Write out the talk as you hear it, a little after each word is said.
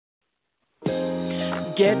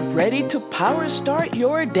Get ready to power start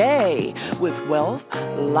your day with wealth,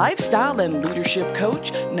 lifestyle, and leadership coach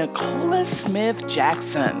Nicola Smith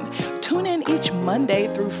Jackson. Tune in each Monday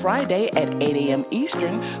through Friday at 8 a.m.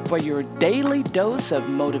 Eastern for your daily dose of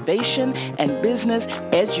motivation and business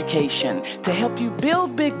education to help you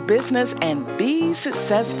build big business and be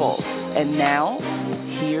successful. And now,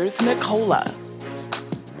 here's Nicola.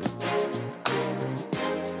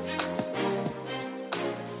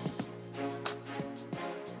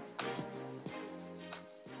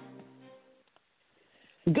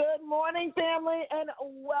 Good morning, family, and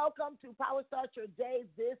welcome to Power Start Your Day.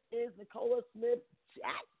 This is Nicola Smith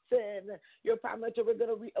Jackson, your Power Mentor. We're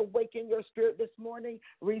going to reawaken your spirit this morning,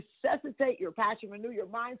 resuscitate your passion, renew your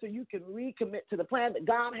mind so you can recommit to the plan that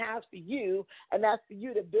God has for you, and that's for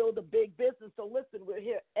you to build a big business. So listen, we're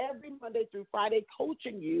here every Monday through Friday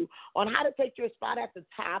coaching you on how to take your spot at the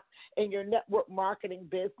top in your network marketing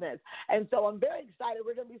business. And so I'm very excited.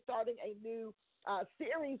 We're going to be starting a new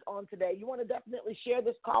series on today. You want to definitely share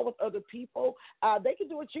this call with other people. They can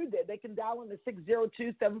do what you did. They can dial in to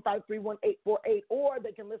 602-753-1848, or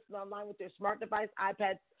they can listen online with their smart device,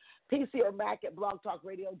 iPad, PC, or Mac at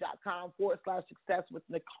blogtalkradio.com/success with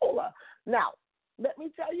Nicola. Now, let me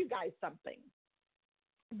tell you guys something.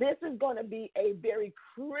 This is going to be a very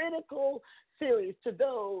critical series to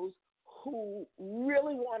those who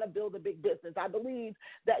really want to build a big business. I believe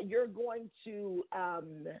that you're going to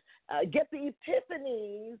get the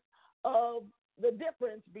epiphanies of the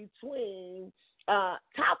difference between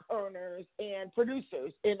top earners and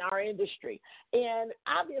producers in our industry. And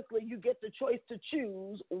obviously, you get the choice to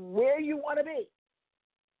choose where you want to be.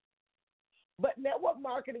 But network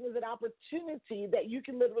marketing is an opportunity that you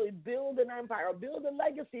can literally build an empire, build a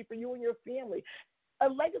legacy for you and your family. A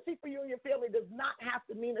legacy for you and your family does not have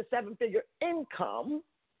to mean a seven-figure income,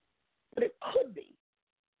 but it could be.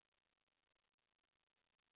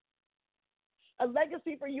 A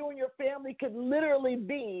legacy for you and your family could literally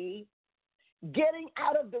be getting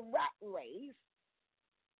out of the rat race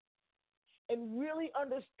and really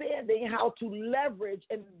understanding how to leverage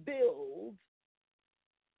and build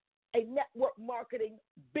a network marketing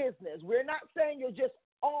business. We're not saying you're just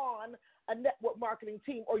on a network marketing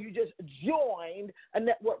team or you just joined a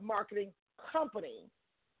network marketing company.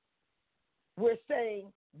 We're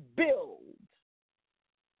saying build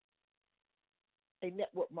a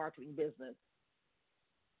network marketing business.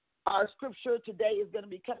 Our scripture today is going to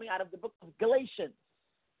be coming out of the book of Galatians.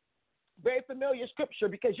 Very familiar scripture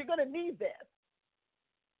because you're going to need this.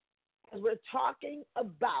 Because we're talking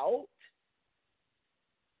about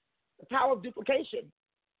the power of duplication.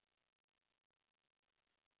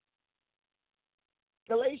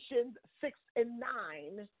 Galatians 6 and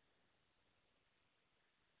 9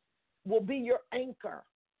 will be your anchor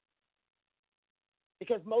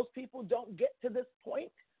because most people don't get to this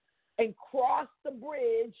point and cross the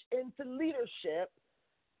bridge into leadership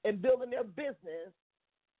and building their business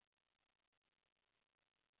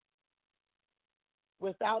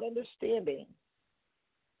without understanding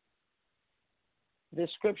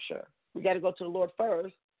this scripture. We got to go to the Lord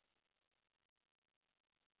first.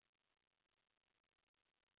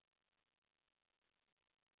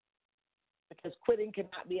 Because quitting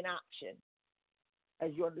cannot be an option,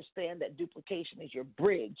 as you understand that duplication is your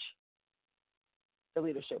bridge to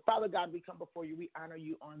leadership. Father God, we come before you. We honor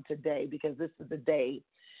you on today because this is the day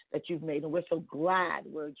that you've made, and we're so glad,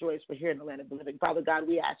 we're joyous, we're here in the land of the living. Father God,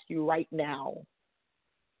 we ask you right now,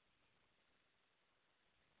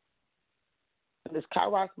 in this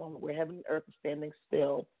Kairos moment where heaven and earth is standing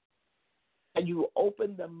still, and you will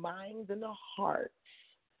open the minds and the hearts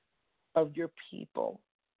of your people.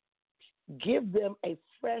 Give them a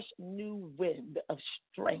fresh new wind of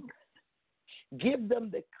strength. Give them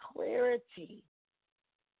the clarity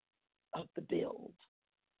of the build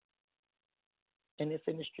in this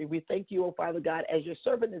industry. We thank you, oh Father God, as your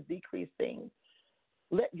servant is decreasing,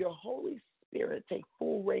 let your Holy Spirit take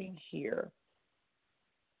full reign here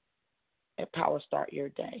and power start your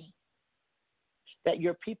day, that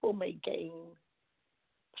your people may gain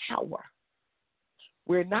power.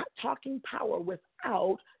 We're not talking power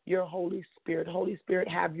without your Holy Spirit. Holy Spirit,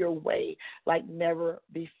 have your way like never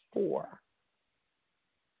before.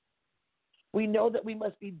 We know that we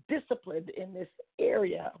must be disciplined in this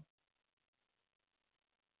area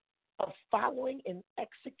of following and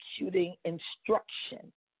executing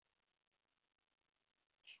instruction.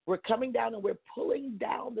 We're coming down and we're pulling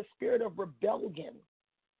down the spirit of rebellion.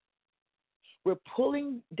 We're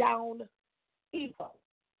pulling down evil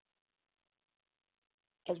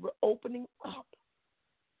as we're opening up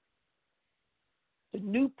the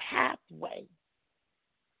new pathway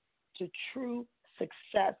to true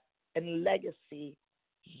success and legacy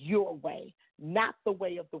your way, not the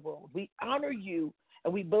way of the world. We honor you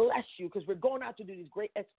and we bless you because we're going out to do these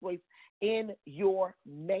great exploits in your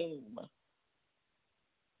name.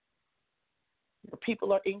 Your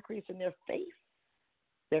people are increasing their faith,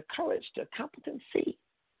 their courage, their competency,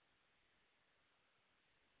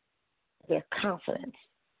 their confidence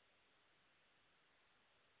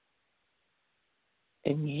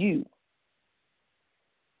in you.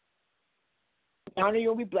 We honor you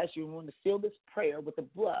and we bless you. We want to seal this prayer with the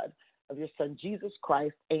blood of your son, Jesus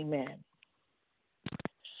Christ. Amen.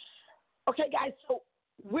 Okay, guys, so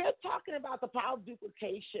we're talking about the power of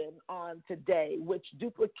duplication on today, which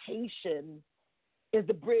duplication is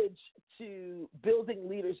the bridge to building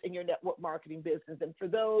leaders in your network marketing business. And for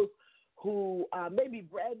those who may be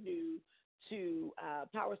brand new to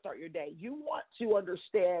Power Start Your Day, you want to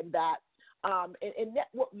understand that in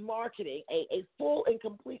network marketing, a full and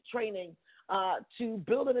complete training to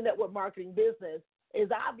building a network marketing business is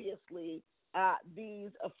obviously these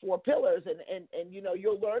four pillars. And you know,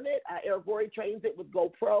 you'll learn it. Eric Worre trains it with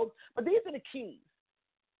GoPro. But these are the keys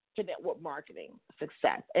to network marketing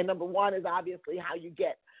success. And number one is obviously how you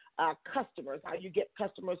get customers,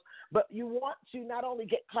 but you want to not only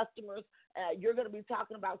get customers, you're going to be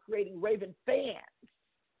talking about creating raving fans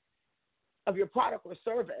of your product or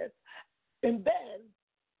service. And then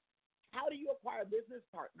how do you acquire business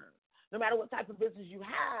partners? No matter what type of business you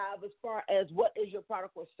have, as far as what is your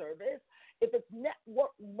product or service, if it's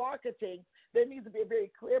network marketing, there needs to be a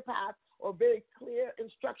very clear path or very clear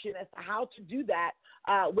instruction as to how to do that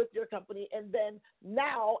with your company. And then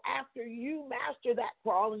now, after you master that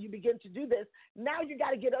crawl and you begin to do this, now you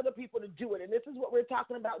got to get other people to do it. And this is what we're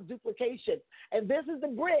talking about, duplication. And this is the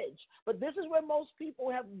bridge. But this is where most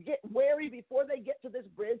people get wary before they get to this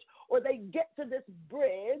bridge, or they get to this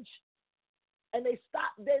bridge and they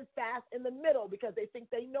stop dead fast in the middle because they think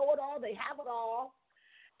they know it all, they have it all.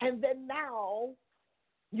 And then now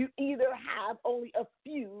you either have only a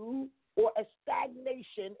few or a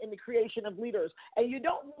stagnation in the creation of leaders. And you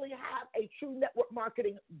don't really have a true network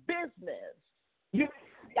marketing business. You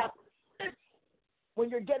have when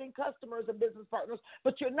you're getting customers and business partners,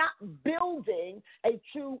 but you're not building a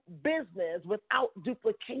true business without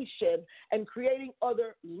duplication and creating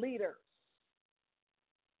other leaders.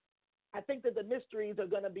 I think that the mysteries are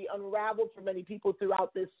going to be unraveled for many people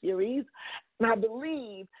throughout this series. And I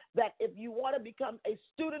believe that if you want to become a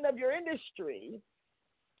student of your industry,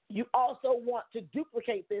 you also want to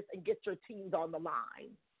duplicate this and get your teams on the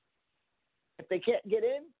line. If they can't get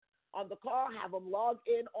in on the call, have them log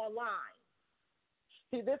in online.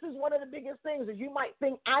 See, this is one of the biggest things is you might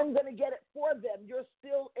think I'm going to get it for them. You're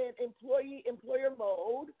still in employer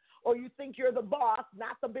mode, or you think you're the boss,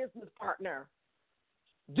 not the business partner.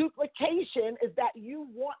 Duplication is that you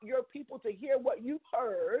want your people to hear what you've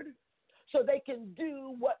heard so they can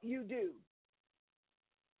do what you do.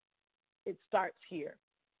 It starts here.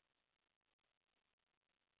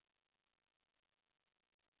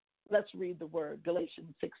 Let's read the word,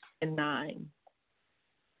 Galatians 6:9.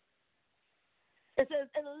 It says,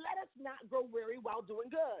 and let us not grow weary while doing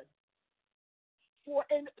good. For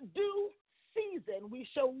in due season we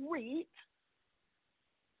shall reap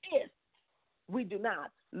if we do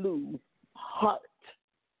not lose heart.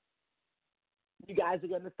 You guys are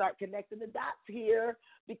going to start connecting the dots here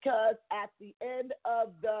because at the end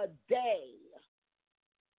of the day,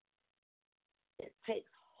 it takes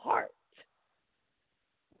heart.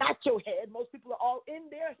 Not your head. Most people are all in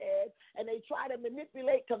their head, and they try to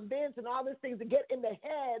manipulate, convince, and all these things to get in the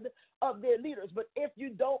head of their leaders. But if you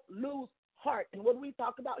don't lose heart, and what we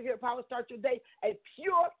talk about here at Power Start Your Day, a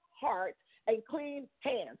pure heart and clean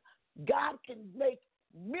hands. God can make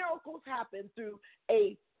miracles happen through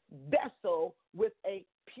a vessel with a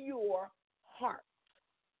pure heart.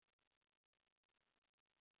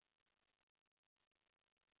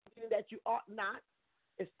 That you ought not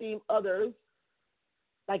esteem others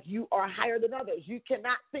like you are higher than others. You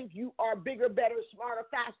cannot think you are bigger, better, smarter,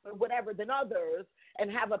 faster, whatever than others and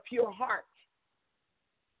have a pure heart.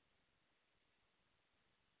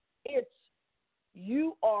 It's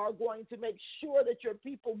you are going to make sure that your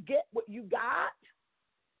people get what you got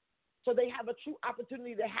so they have a true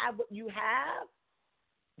opportunity to have what you have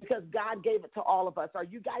because God gave it to all of us. Are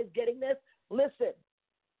you guys getting this? Listen,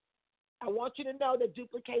 I want you to know that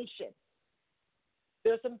duplication,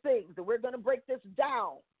 there's some things that we're going to break this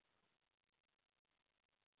down.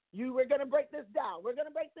 We're going to break this down. We're going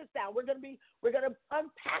to break this down. We're going to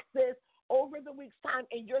unpack this over the week's time,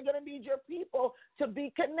 and you're going to need your people to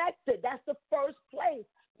be connected. That's the first place.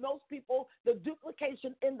 Most people, the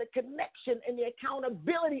duplication in the connection and the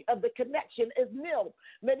accountability of the connection is nil.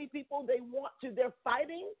 Many people, they're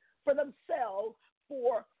fighting for themselves,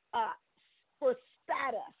 uh, for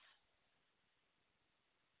status.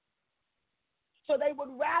 So they would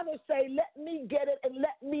rather say, let me get it and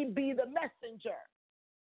let me be the messenger.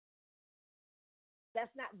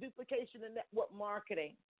 That's not duplication in network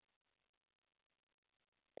marketing.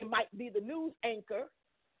 It might be the news anchor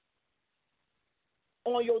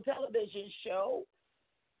on your television show.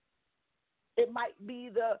 It might be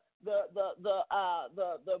the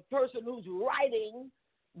person who's writing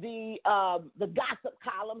the gossip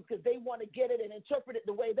columns because they want to get it and interpret it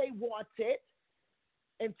the way they want it.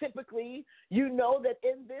 And typically, you know that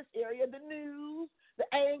in this area, the news, the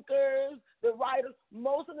anchors, the writers,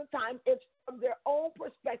 most of the time it's from their own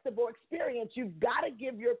perspective or experience. You've got to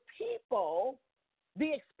give your people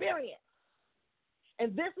the experience.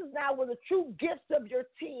 And this is now where the true gifts of your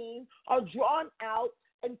team are drawn out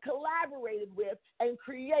and collaborated with and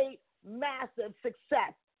create massive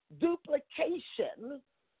success. Duplication,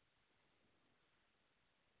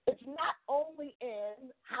 it's not only in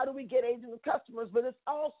how do we get agents and customers, but it's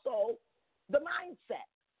also the mindset,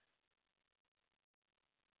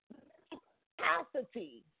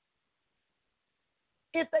 capacity.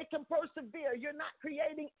 If they can persevere, you're not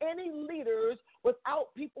creating any leaders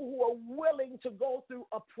without people who are willing to go through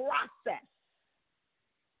a process.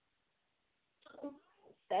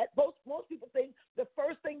 Most people think the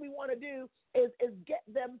first thing we want to do is get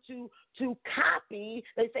them to copy.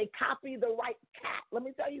 They say copy the right cat. Let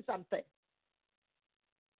me tell you something.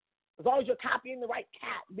 As long as you're copying the right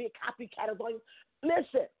cat, be a copycat.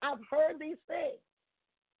 Listen, I've heard these things.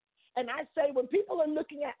 And I say when people are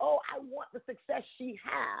looking at, oh, I want the success she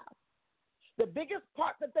has, the biggest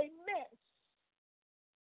part that they miss,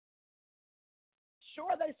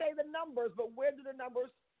 sure, they say the numbers, but where do the numbers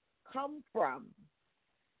come from?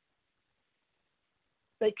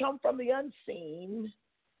 They come from the unseen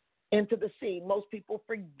into the seen. Most people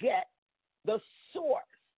forget the source.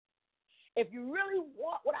 If you really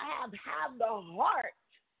want what I have the heart.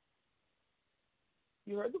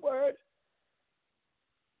 You heard the word.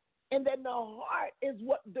 And then the heart is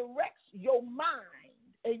what directs your mind,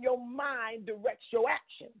 and your mind directs your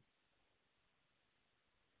action.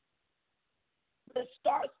 It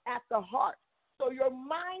starts at the heart. So your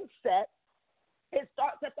mindset, it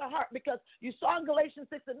starts at the heart, because you saw in Galatians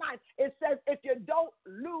 6:9, it says if you don't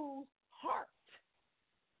lose heart.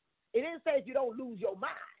 It didn't say if you don't lose your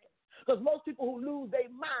mind, because most people who lose their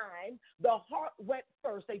mind, the heart went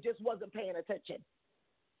first. They just wasn't paying attention.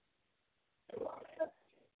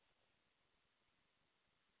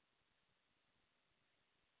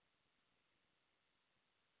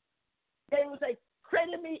 They would say,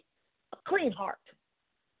 create me a clean heart.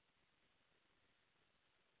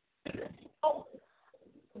 Oh,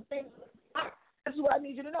 this is what I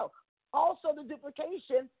need you to know. Also, the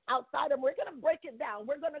duplication outside of, we're going to break it down.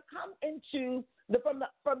 We're going to come into from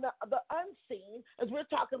the unseen, as we're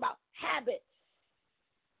talking about habits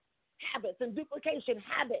and duplication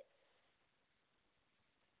habits.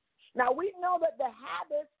 Now, we know that the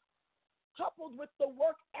habits coupled with the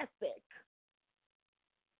work ethic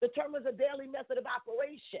determines a daily method of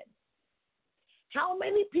operation. How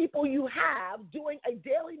many people you have doing a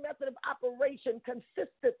daily method of operation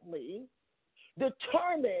consistently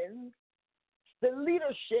determines the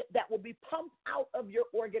leadership that will be pumped out of your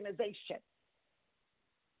organization.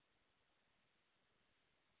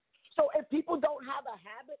 So if people don't have a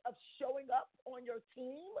habit of showing up on your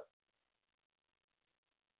team,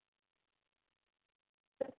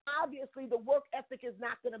 then obviously the work ethic is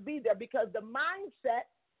not going to be there, because the mindset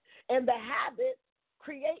and the habit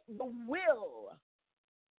create the will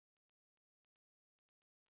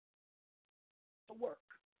to work.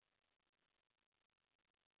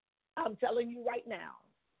 I'm telling you right now,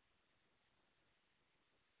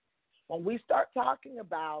 when we start talking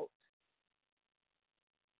about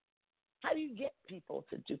how do you get people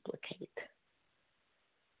to duplicate,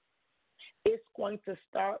 it's going to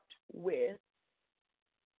start with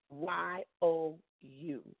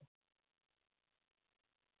YOU.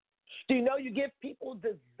 Do you know you give people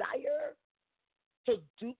desire to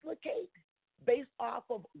duplicate based off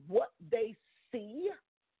of what they see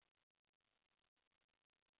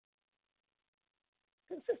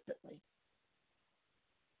consistently?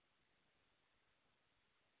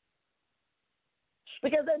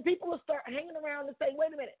 Because then people will start hanging around and say,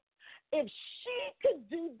 wait a minute, if she could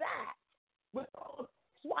do that with all X,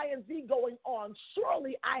 Y, and Z going on,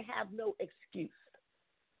 surely I have no excuse.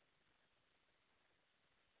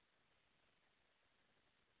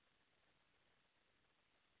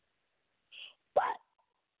 But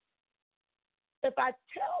if I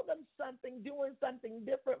tell them something, doing something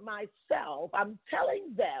different myself, I'm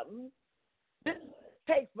telling them this is what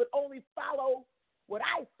it takes, but only follow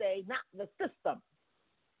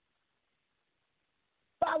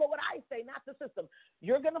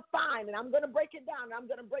and I'm going to break it down. I'm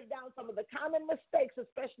going to break down some of the common mistakes,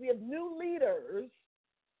 especially of new leaders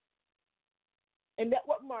in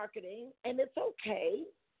network marketing. And it's okay,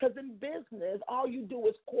 because in business, all you do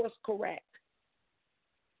is course correct.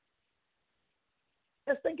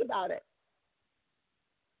 Let's think about it.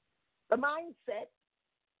 The mindset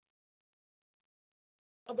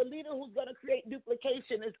of a leader who's going to create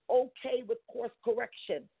duplication is okay with course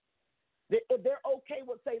correction. They're okay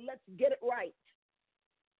with saying, let's get it right.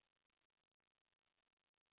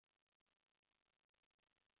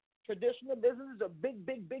 Traditional businesses are big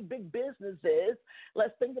businesses.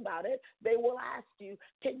 Let's think about it. They will ask you,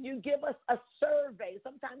 can you give us a survey?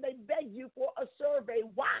 Sometimes they beg you for a survey.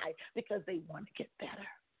 Why? Because they want to get better.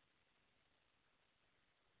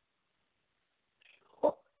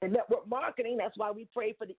 In network marketing, that's why we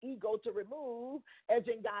pray for the ego to remove,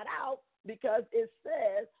 edging God out, because it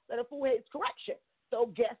says that a fool hates correction.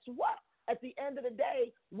 So guess what? At the end of the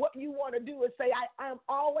day, what you want to do is say, I'm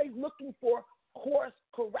always looking for course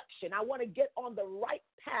correction. I want to get on the right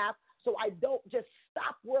path so I don't just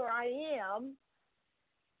stop where I am.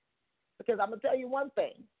 Because I'm going to tell you one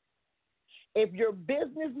thing. If your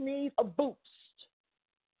business needs a boost,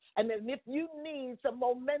 and then if you need some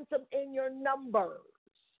momentum in your numbers,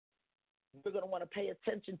 you're going to want to pay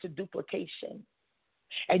attention to duplication.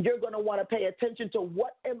 And you're going to want to pay attention to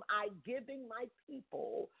what am I giving my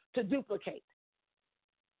people to duplicate?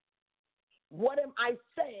 What am I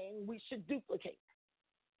saying we should duplicate?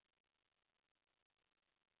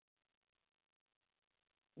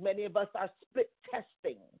 Many of us are split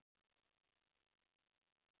testing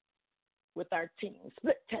with our team.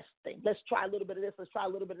 Split testing. Let's try a little bit of this. Let's try a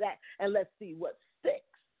little bit of that. And let's see what sticks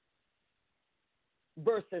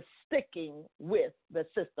versus sticking with the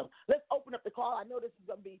system. Let's open up the call. I know this is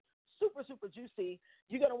going to be super juicy.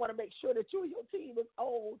 You're going to want to make sure that you and your team is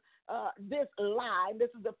on this line. This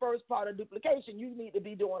is the first part of duplication. You need to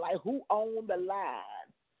be doing like, who on the line?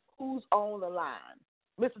 Who's on the line?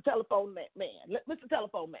 Mr. Telephone Man. Mr.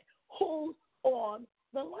 Telephone Man. Who's on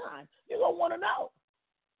the line? You're going to want to know.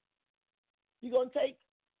 You're going to take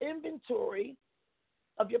inventory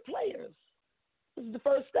of your players. This is the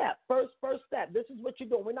first step. First step. This is what you're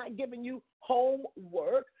doing. We're not giving you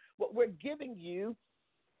homework. What we're giving you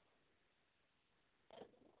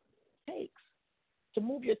takes to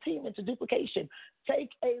move your team into duplication. Take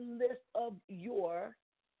a list of your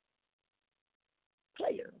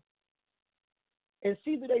players and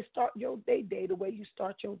see do they start your day the way you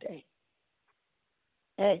start your day.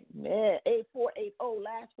 Amen. 8480,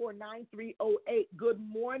 last 49308. Good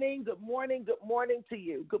morning to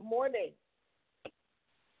you. Good morning.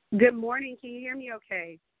 Good morning. Can you hear me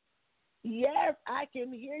okay? Yes, I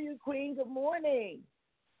can hear you, Queen. Good morning.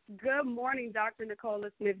 Good morning, Dr. Nicola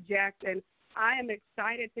Smith Jackson. I am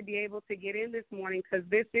excited to be able to get in this morning because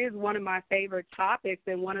this is one of my favorite topics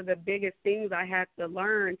and one of the biggest things I had to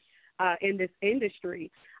learn in this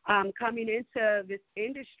industry. Coming into this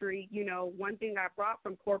industry, you know, one thing I brought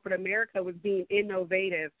from corporate America was being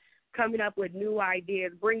innovative, coming up with new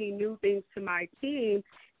ideas, bringing new things to my team,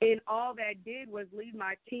 and all that did was lead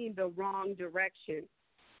my team the wrong direction.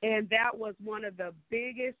 And that was one of the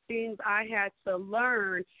biggest things I had to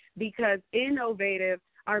learn because being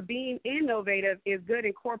innovative is good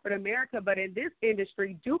in corporate America, but in this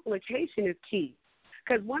industry, duplication is key.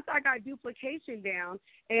 Because once I got duplication down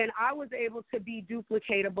and I was able to be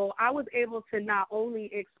duplicatable, I was able to not only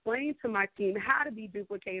explain to my team how to be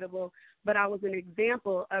duplicatable, but I was an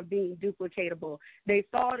example of being duplicatable. They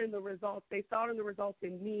saw it in the results. They saw it in the results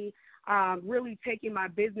in me really taking my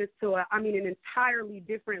business to an entirely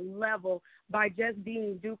different level by just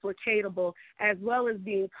being duplicatable as well as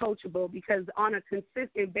being coachable, because on a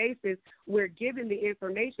consistent basis, we're given the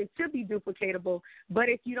information to be duplicatable. But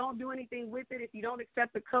if you don't do anything with it, if you don't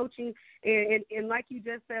accept the coaching, and like you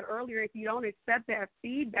just said earlier, if you don't accept that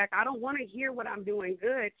feedback, I don't want to hear what I'm doing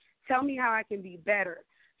good. Tell me how I can be better.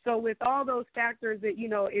 So with all those factors that,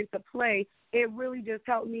 into play, it really just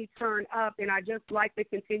helped me turn up. And I just like the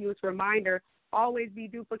continuous reminder, always be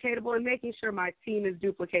duplicatable and making sure my team is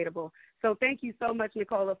duplicatable. So thank you so much,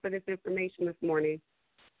 Nicola, for this information this morning.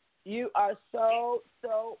 You are so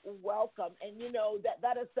welcome. And,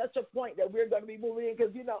 that is such a point that we're going to be moving in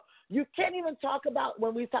because, you can't even talk about,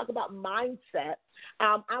 when we talk about mindset,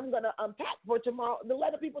 I'm going to unpack for tomorrow to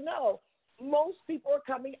let the people know. Most people are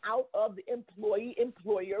coming out of the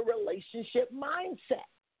employee-employer relationship mindset.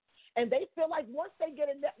 And they feel like once they get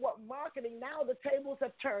in network marketing, now the tables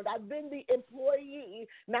have turned. I've been the employee.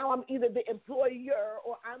 Now I'm either the employer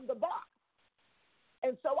or I'm the boss.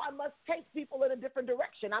 And so I must take people in a different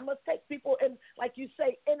direction. I must take people in, like you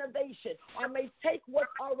say, innovation. I may take what's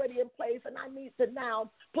already in place, and I need to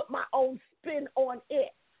now put my own spin on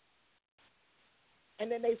it.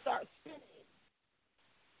 And then they start spinning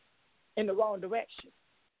in the wrong direction.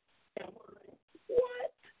 And we're like,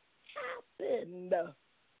 what happened?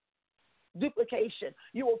 Duplication.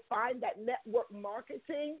 You will find that network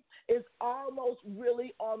marketing is almost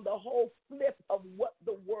really on the whole flip of what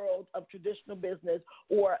the world of traditional business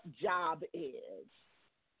or job is.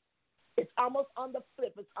 It's almost on the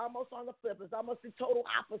flip. It's almost the total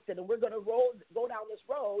opposite. And we're going to go down this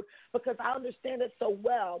road because I understand it so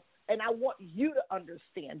well, and I want you to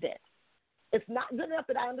understand it. It's not good enough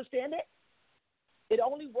that I understand it. It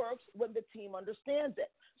only works when the team understands it.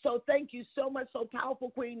 So thank you so much, so powerful,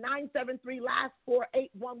 Queen. 973 last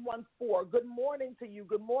 48114. Good morning to you.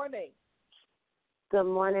 Good morning. Good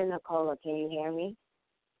morning, Nicola. Can you hear me?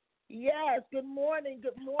 Yes. Good morning.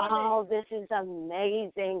 Good morning. Oh, this is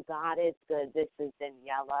amazing. God is good. This is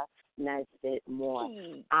Daniela Nesbitt Moore.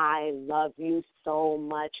 I love you so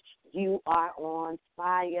much. You are on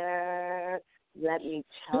fire. Let me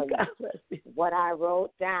tell you what I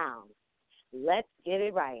wrote down. Let's get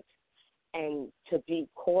it right, and to be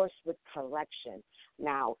course with correction.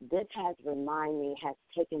 Now, this has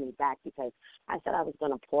taken me back because I said I was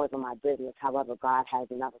going to pause on my business. However, God has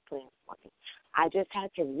another plan for me. I just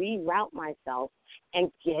had to reroute myself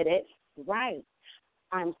and get it right.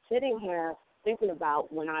 I'm sitting here thinking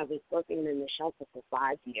about when I was working in the shelter for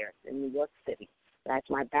 5 years in New York City. That's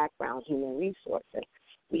my background, human resources.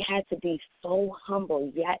 We had to be so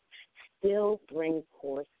humble, yet still bring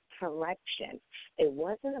course correction. It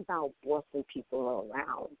wasn't about bossing people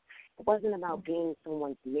around. It wasn't about being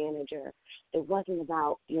someone's manager. It wasn't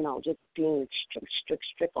about, just being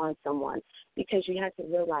strict on someone, because you have to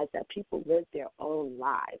realize that people live their own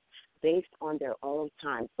lives based on their own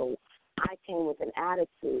time. So I came with an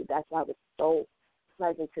attitude. That's why it was so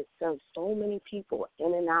pleasant to serve so many people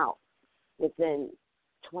in and out within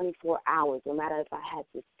 24 hours, no matter if I had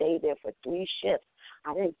to stay there for 3 shifts.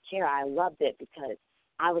 I didn't care. I loved it because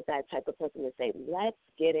I was that type of person to say, let's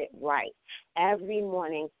get it right. Every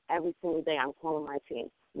morning, every single day, I'm calling my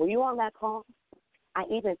team. Were you on that call? I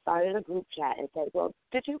even started a group chat and said, well,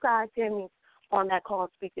 did you guys hear me on that call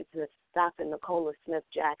speaking to Dr. Nicola Smith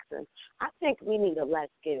Jackson? I think we need to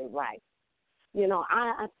let's get it right.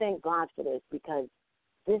 I thank God for this because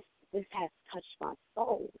this has touched my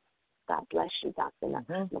soul. God bless you, Dr.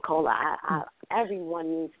 Nicola.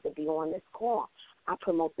 Everyone needs to be on this call. I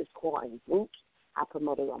promote this call in groups. I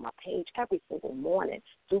promote it on my page every single morning.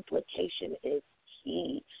 Duplication is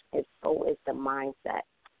key, and so is the mindset.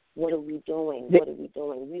 What are we doing?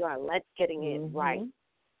 We are let's getting it right.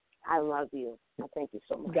 I love you. I thank you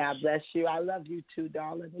so much. God bless you. I love you too,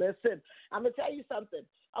 darling. Listen, I'm going to tell you something.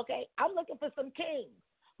 Okay, I'm looking for some kings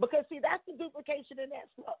because, see, that's the duplication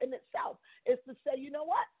in itself, is to say, you know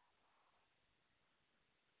what?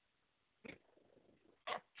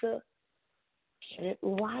 I have to get it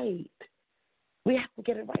right. We have to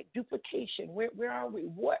get it right. Duplication. Where are we?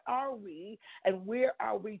 What are we? And where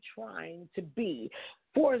are we trying to be?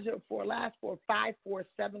 404 last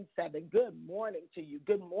 45477. Good morning to you.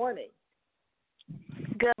 Good morning.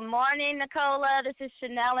 Good morning, Nicola. This is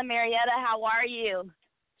Chanel and Marietta. How are you?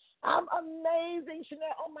 I'm amazing,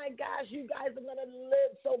 Chanel. Oh, my gosh, you guys are going to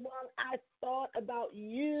live so long. I thought about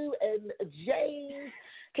you and James,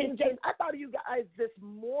 King James. I thought of you guys this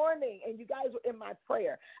morning, and you guys were in my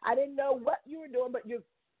prayer. I didn't know what you were doing, but you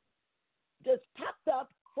just popped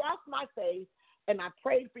up, crossed my face, and I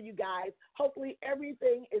prayed for you guys. Hopefully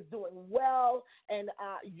everything is doing well, and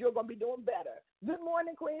you're going to be doing better. Good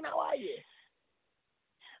morning, Queen. How are you?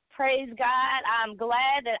 Praise God. I'm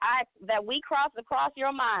glad that we crossed across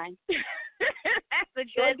your mind. That's a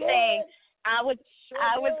good thing. I was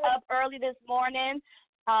up early this morning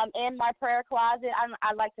in my prayer closet.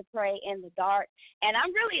 I like to pray in the dark. And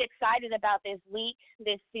I'm really excited about this week,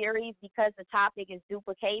 this series, because the topic is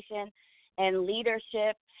duplication and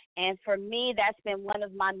leadership. And for me, that's been one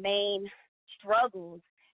of my main struggles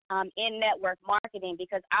in network marketing,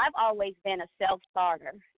 because I've always been a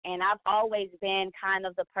self-starter, and I've always been kind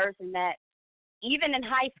of the person that, even in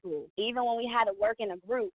high school, even when we had to work in a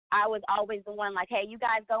group, I was always the one like, hey, you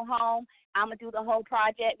guys go home. I'm going to do the whole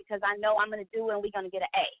project because I know I'm going to do it and we're going to get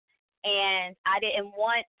an A. And I didn't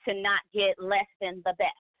want to not get less than the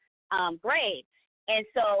best grade. And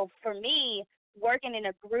so for me, working in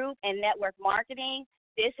a group and network marketing,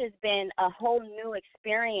 this has been a whole new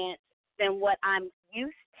experience than what I'm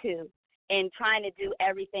used to in trying to do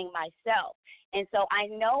everything myself. And so I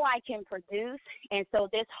know I can produce. And so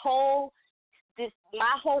this whole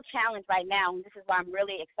my whole challenge right now, and this is why I'm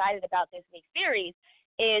really excited about this week's series,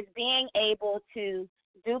 is being able to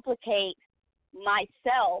duplicate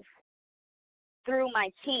myself through my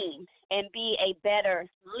team and be a better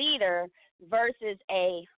leader versus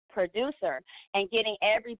a producer, and getting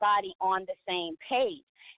everybody on the same page.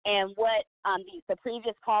 And what the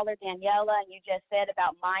previous caller, Daniela, and you just said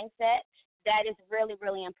about mindset, that is really,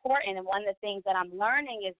 really important. And one of the things that I'm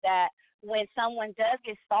learning is that when someone does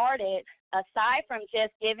get started, aside from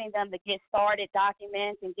just giving them the get started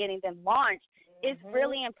documents and getting them launched, it's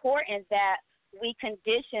really important that we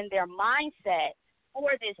condition their mindset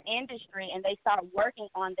for this industry and they start working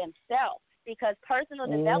on themselves, because personal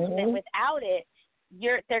development, without it,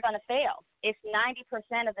 they're going to fail. It's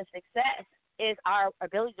 90% of the success is our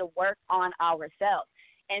ability to work on ourselves.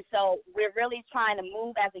 And so we're really trying to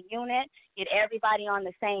move as a unit, get everybody on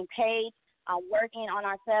the same page, working on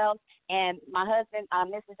ourselves. And my husband,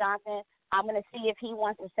 Mr. Johnson, I'm going to see if he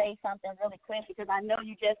wants to say something really quick, because I know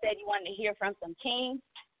you just said you wanted to hear from some kings,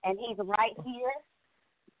 and he's right here.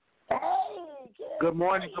 Hey, good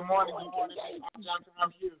morning. I'm Johnson. How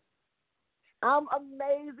are you? I'm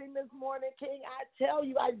amazing this morning, King. I tell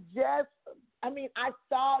you, I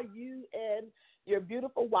saw you and your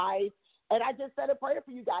beautiful wife, and I just said a prayer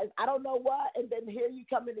for you guys. I don't know what, and then here you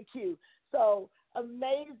come in the queue. So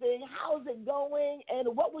amazing. How's it going?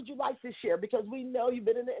 And what would you like to share? Because we know you've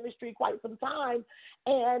been in the industry quite some time.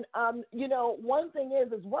 And, one thing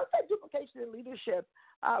is once that duplication in leadership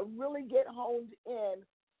really get honed in,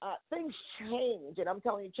 things change. And I'm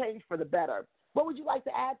telling you, change for the better. What would you like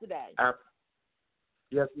to add today?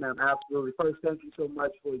 Yes, ma'am, absolutely. First, thank you so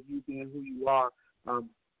much for you being who you are.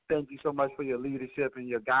 Thank you so much for your leadership and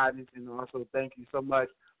your guidance, and also thank you so much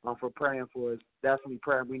for praying for us. Definitely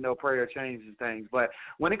praying. We know prayer changes things. But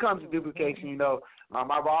when it comes to duplication,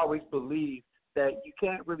 I've always believed that you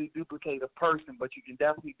can't really duplicate a person, but you can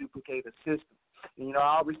definitely duplicate a system. And,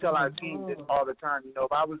 I always tell our team this all the time.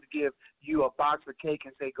 If I was to give you a box of cake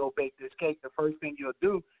and say, go bake this cake, the first thing you'll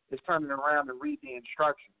do is turn it around and read the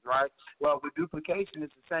instructions, right? Well, with duplication,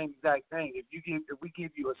 it's the same exact thing. If we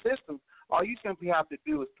give you a system, all you simply have to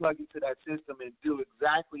do is plug into that system and do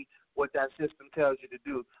exactly what that system tells you to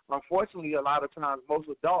do. Unfortunately, a lot of times, most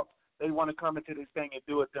adults, they want to come into this thing and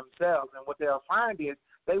do it themselves, and what they'll find is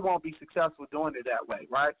they won't be successful doing it that way,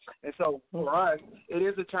 right? And so for us, it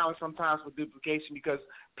is a challenge sometimes with duplication, because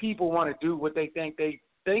people want to do what they think they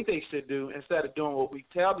should do instead of doing what we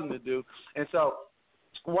tell them to do. And so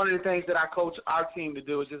one of the things that I coach our team to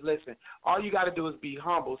do is just listen. All you got to do is be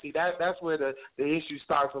humble. See, that's where the issue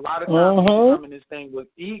starts. A lot of times people come in this thing with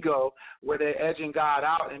ego, where they're edging God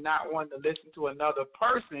out and not wanting to listen to another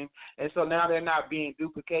person. And so now they're not being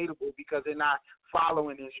duplicatable because they're not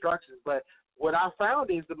following the instructions. But what I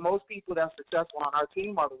found is the most people that's successful on our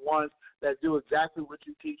team are the ones that do exactly what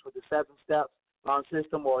you teach with the 7 steps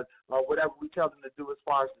system or whatever we tell them to do as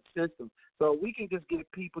far as the system. So we can just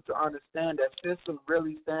get people to understand that system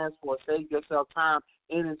really stands for save yourself time,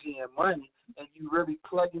 energy, and money, and you really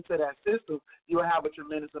plug into that system, you'll have a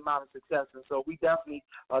tremendous amount of success. And so we definitely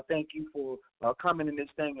thank you for coming in this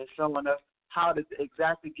thing and showing us how to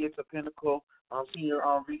exactly get to Pinnacle Senior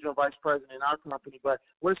Regional Vice President in our company. But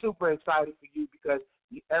we're super excited for you, because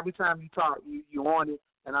every time you talk, you on it.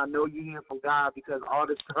 And I know you hear from God, because all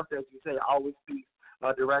the stuff that you say always speaks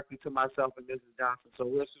directly to myself and Mrs. Johnson. So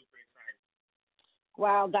we're super excited.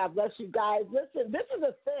 Wow, God bless you guys. Listen, this is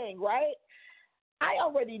a thing, right? I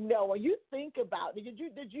already know. When you think about it,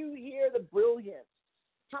 did you hear the brilliance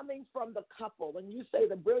coming from the couple? When you say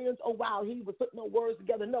the brilliance, oh, wow, he was putting the words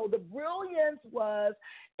together. No, the brilliance was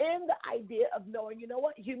in the idea of knowing, you know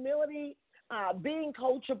what, humility, being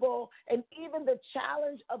coachable, and even the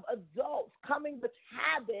challenge of adults coming with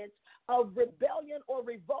habits of rebellion or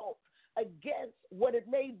revolt against what it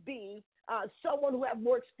may be, someone who have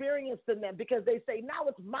more experience than them, because they say, now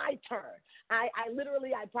it's my turn. I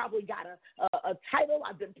probably got a title,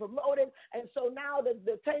 I've been promoted, and so now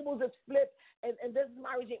the tables is flipped, and this is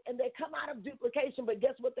my regime. And they come out of duplication, but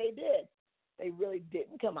guess what they did? They really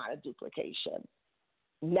didn't come out of duplication.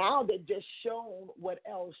 Now they've just shown what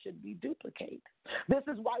else should be duplicated. This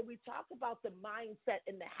is why we talk about the mindset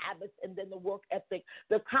and the habits and then the work ethic.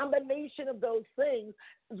 The combination of those things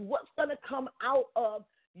is what's going to come out of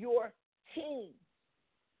your team.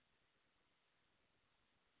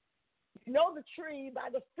 You know the tree by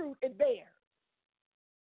the fruit it bears.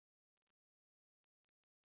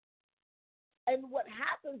 And what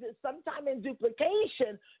happens is sometime in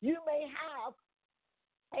duplication, you may have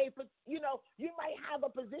you might have a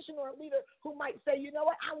position or a leader who might say, you know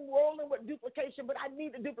what, I'm rolling with duplication, but I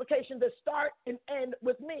need the duplication to start and end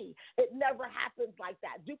with me. It never happens like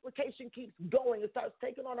that. Duplication keeps going. It starts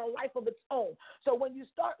taking on a life of its own. So when you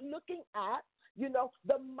start looking at,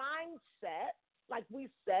 the mindset, like we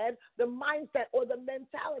said, the mindset or the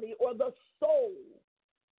mentality or the soul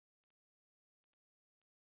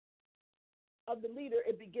of the leader,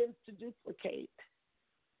 it begins to duplicate.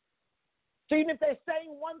 So even if they're saying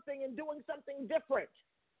one thing and doing something different,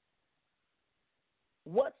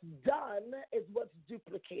 what's done is what's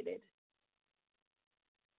duplicated.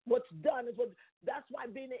 What's done is that's why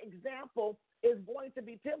being an example is going to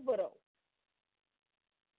be pivotal.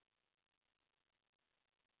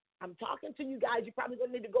 I'm talking to you guys. You're probably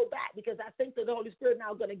going to need to go back because I think that the Holy Spirit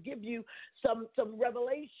now is going to give you some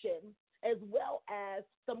revelation as well as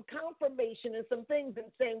some confirmation and some things and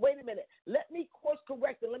saying, wait a minute, let me course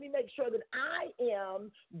correct and let me make sure that I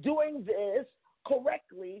am doing this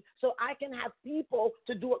correctly so I can have people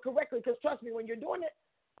to do it correctly. Because trust me, when you're doing it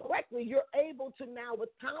correctly, you're able to now with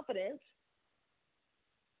confidence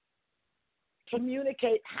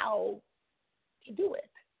communicate how to do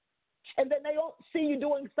it. And then they don't see you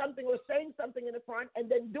doing something or saying something in the front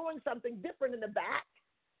and then doing something different in the back.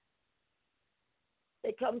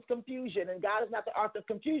 It comes confusion, and God is not the author of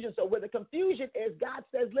confusion. So where the confusion is, God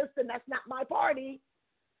says, listen, that's not my party.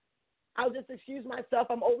 I'll just excuse myself.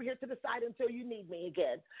 I'm over here to the side until you need me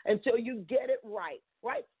again, until you get it right,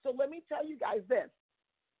 right? So let me tell you guys this.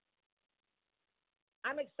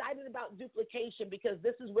 I'm excited about duplication because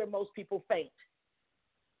this is where most people faint.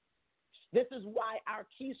 This is why our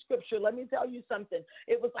key scripture, let me tell you something.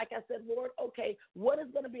 It was like I said, Lord, okay, what is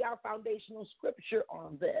going to be our foundational scripture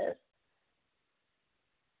on this?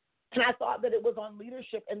 And I thought that it was on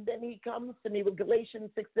leadership, and then he comes to me with Galatians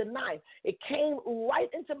 6 and 9. It came right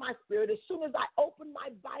into my spirit. As soon as I opened my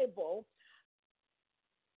Bible,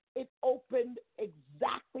 it opened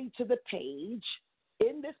exactly to the page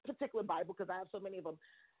in this particular Bible, because I have so many of them.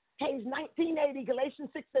 Page 1980, Galatians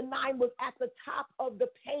 6 and 9 was at the top of the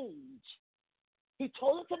page. He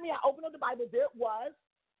told it to me. I opened up the Bible. There it was.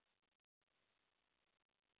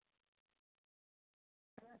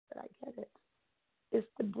 And I said, I get it. It's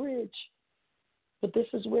the bridge. But this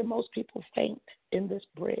is where most people faint, in this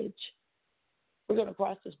bridge. We're going to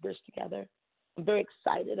cross this bridge together. I'm very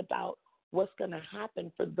excited about what's going to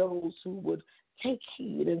happen for those who would take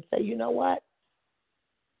heed and say, you know what?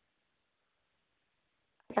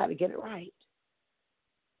 I got to get it right.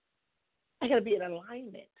 I got to be in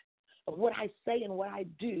alignment of what I say and what I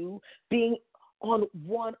do, being on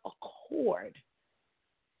one accord.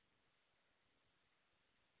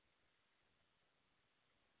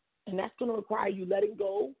 And that's going to require you letting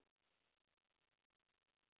go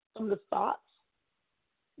some of the thoughts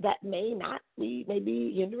that may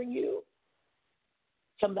be hindering you,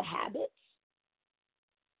 some of the habits,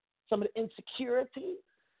 some of the insecurity.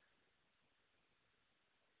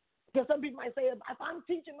 Because some people might say, if I'm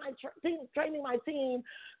teaching training my team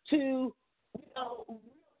to,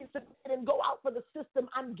 really submit and go out for the system,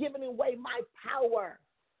 I'm giving away my power.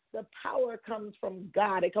 The power comes from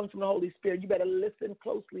God. It comes from the Holy Spirit. You better listen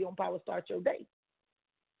closely on Power Start Your Day.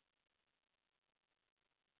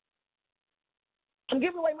 I'm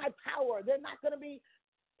giving away my power. They're not going to be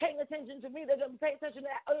paying attention to me. They're going to pay attention to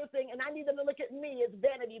that other thing, and I need them to look at me as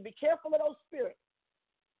vanity. Be careful of those spirits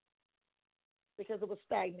because it will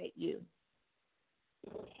stagnate you.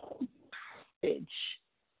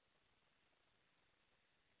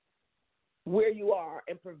 Where you are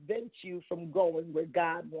and prevent you from going where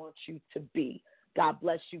God wants you to be. God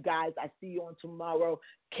bless you guys. I see you on tomorrow.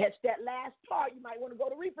 Catch that last part. You might want to go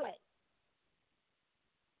to replay.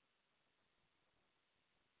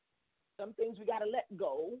 Some things we got to let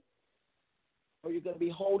go, or you're going to be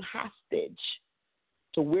held hostage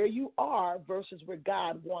to where you are versus where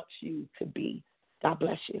God wants you to be. God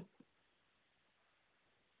bless you.